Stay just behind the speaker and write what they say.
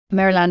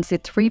Maryland is a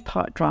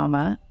 3-part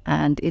drama,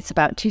 and it's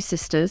about 2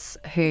 sisters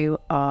who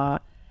are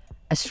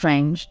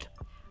estranged,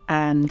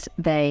 and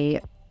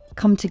they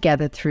come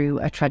together through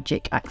a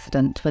tragic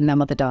accident when their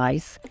mother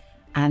dies,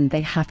 and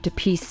they have to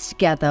piece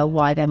together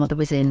why their mother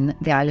was in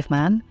the Isle of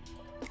Man.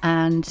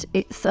 And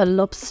it's a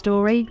love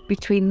story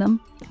between them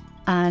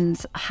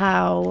and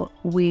how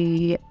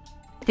we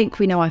think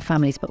we know our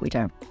families, but we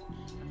don't.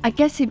 I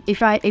guess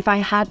if I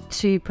had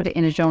to put it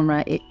in a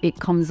genre, it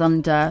comes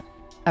under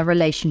a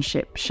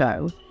relationship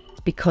show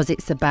because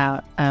it's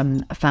about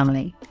a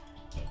family.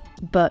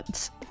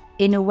 But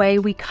in a way,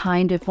 we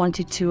kind of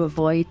wanted to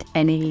avoid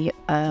any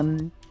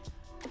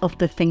of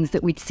the things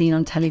that we'd seen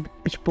on telly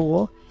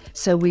before.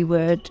 So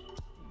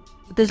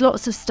there's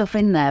lots of stuff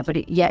in there, but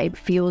it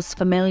feels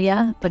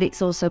familiar, but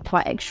it's also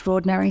quite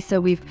extraordinary. So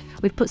we've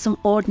put some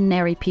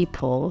ordinary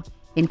people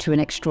into an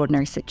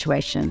extraordinary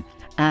situation,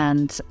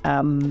 and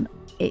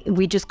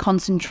we just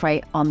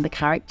concentrate on the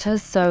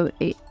characters. So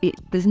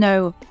there's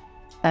no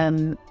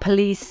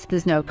police,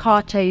 there's no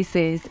car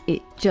chases.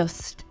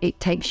 It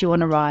takes you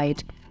on a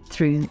ride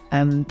through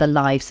the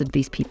lives of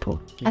these people.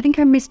 I think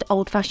I missed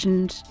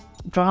old-fashioned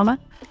drama.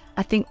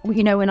 I think,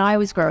 when I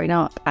was growing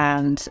up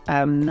and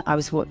I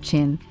was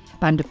watching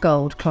Band of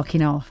Gold,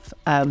 clocking off,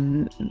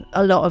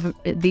 a lot of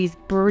these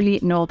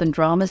brilliant northern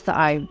dramas that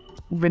I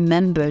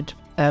remembered,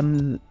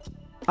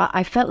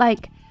 I felt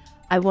like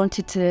I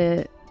wanted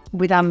to,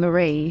 with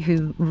Anne-Marie,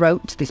 who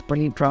wrote this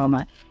brilliant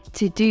drama,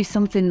 to do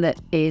something that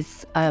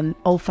is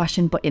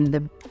old-fashioned but in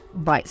the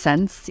right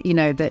sense,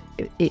 that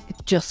it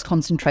just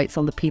concentrates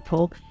on the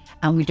people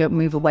and we don't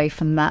move away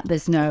from that.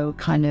 There's no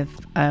kind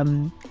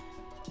of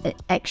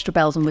extra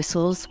bells and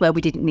whistles where we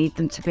didn't need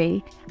them to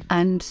be,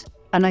 and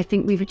I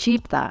think we've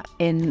achieved that.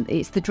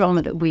 It's the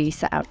drama that we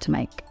set out to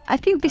make. I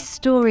think this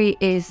story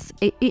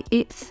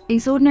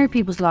it's ordinary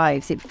people's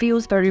lives. It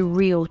feels very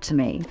real to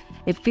me.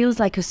 It feels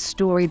like a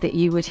story that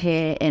you would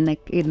hear in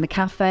the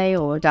cafe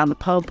or down the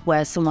pub,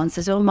 where someone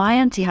says, "Oh, my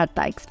auntie had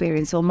that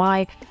experience," or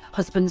 "My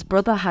husband's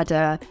brother had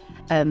a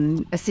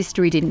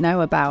sister he didn't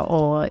know about,"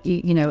 or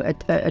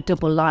a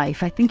double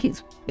life. I think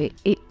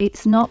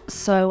it's not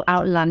so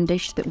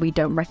outlandish that we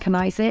don't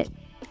recognise it,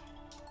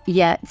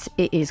 yet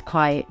it is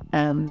quite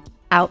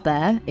out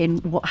there in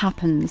what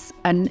happens,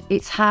 and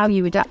it's how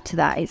you adapt to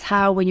that. It's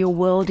how, when your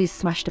world is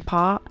smashed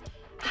apart,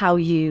 how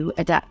you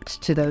adapt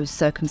to those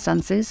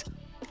circumstances.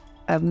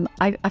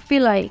 I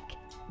feel like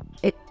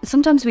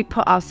sometimes we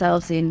put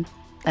ourselves in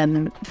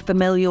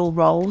familial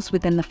roles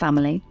within the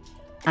family,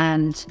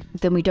 and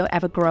then we don't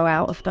ever grow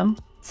out of them.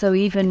 So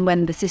even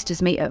when the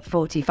sisters meet at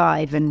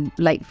 45 and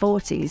late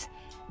 40s,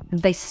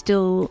 they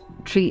still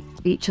treat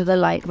each other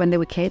like when they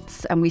were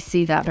kids, and we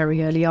see that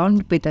very early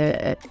on with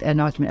an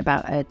argument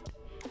about a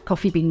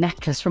coffee bean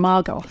necklace from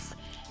Argos.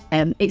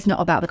 It's not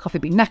about the coffee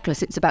bean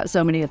necklace, it's about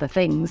so many other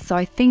things. So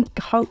I think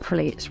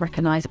hopefully it's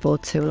recognisable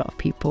to a lot of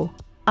people.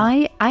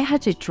 I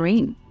had a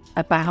dream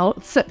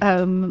about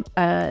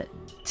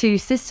 2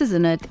 sisters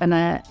and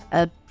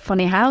a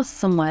funny house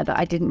somewhere that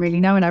I didn't really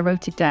know, and I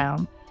wrote it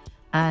down.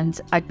 And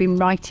I'd been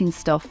writing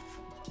stuff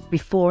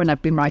before, and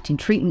I'd been writing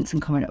treatments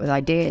and coming up with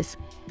ideas.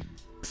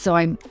 So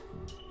I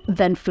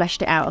then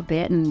fleshed it out a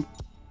bit, and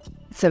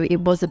so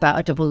it was about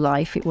a double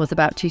life. It was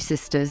about 2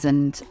 sisters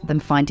and them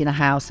finding a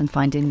house and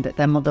finding that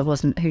their mother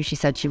wasn't who she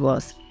said she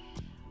was.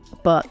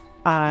 But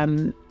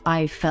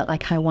I felt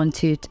like I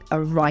wanted a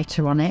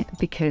writer on it,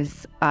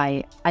 because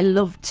I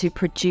love to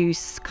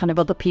produce kind of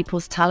other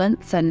people's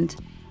talents, and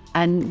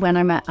when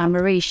I met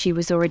Anne-Marie, she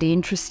was already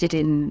interested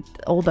in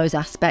all those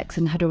aspects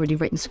and had already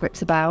written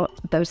scripts about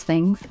those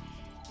things.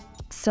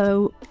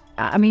 So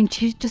I mean,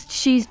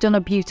 she's done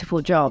a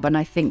beautiful job, and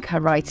I think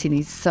her writing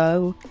is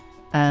so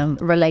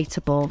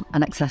relatable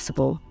and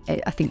accessible.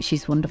 I think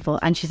she's wonderful,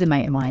 and she's a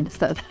mate of mine,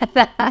 so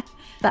that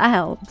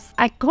helps.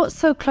 I got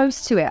so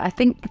close to it. I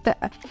think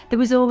that I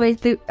was always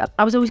going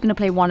to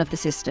play one of the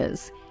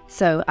sisters.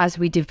 So as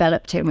we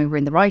developed it and we were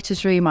in the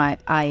writer's room,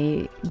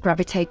 I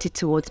gravitated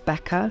towards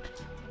Becca,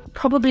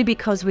 probably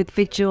because with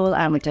Vigil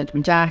and with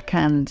Gentleman Jack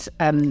and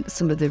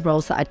some of the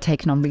roles that I'd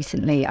taken on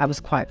recently, I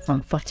was quite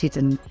front-footed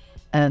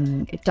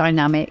and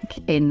dynamic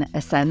in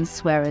a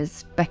sense,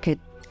 whereas Becca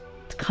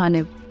kind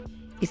of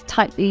is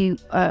tightly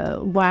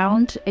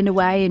wound in a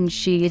way, and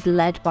she is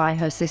led by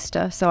her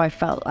sister. So I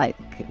felt like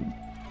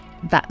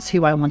that's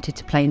who I wanted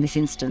to play in this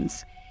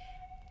instance.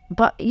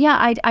 But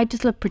yeah, I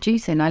just love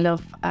producing. I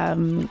love,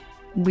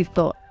 we've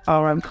got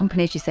our own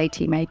company, as you say,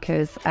 Tea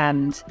Makers,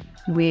 and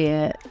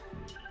we're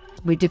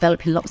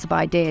developing lots of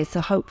ideas.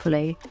 So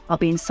hopefully I'll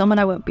be in some and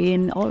I won't be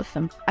in all of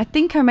them. I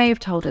think I may have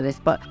told her this,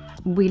 but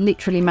we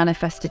literally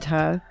manifested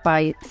her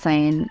by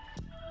saying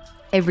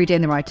every day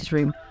in the writer's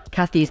room,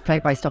 Kathy is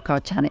played by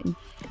Stockard Channing.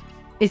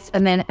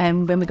 And then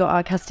when we got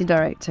our casting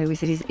director, we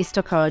said, has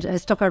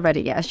Stockard read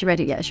it yet? Has she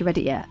read it yet? Has she read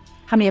it yet?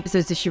 How many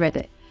episodes has she read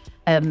it?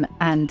 And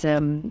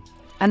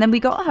then we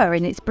got her,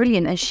 and it's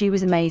brilliant. And she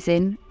was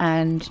amazing,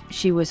 and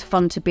she was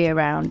fun to be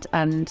around.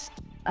 And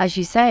as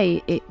you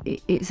say,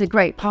 it's a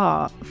great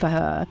part for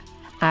her.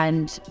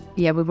 And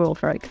yeah, we were all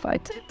very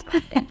excited.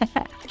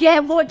 Yeah,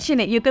 watching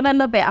it, you're going to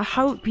love it. I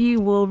hope you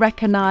will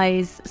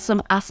recognise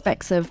some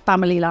aspects of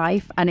family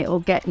life, and it will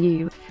get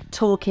you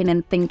talking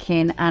and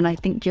thinking. And I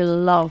think you'll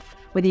love,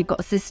 whether you've got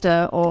a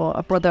sister or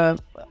a brother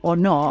or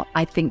not,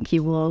 I think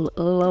you will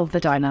love the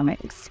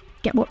dynamics.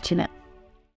 Get watching it.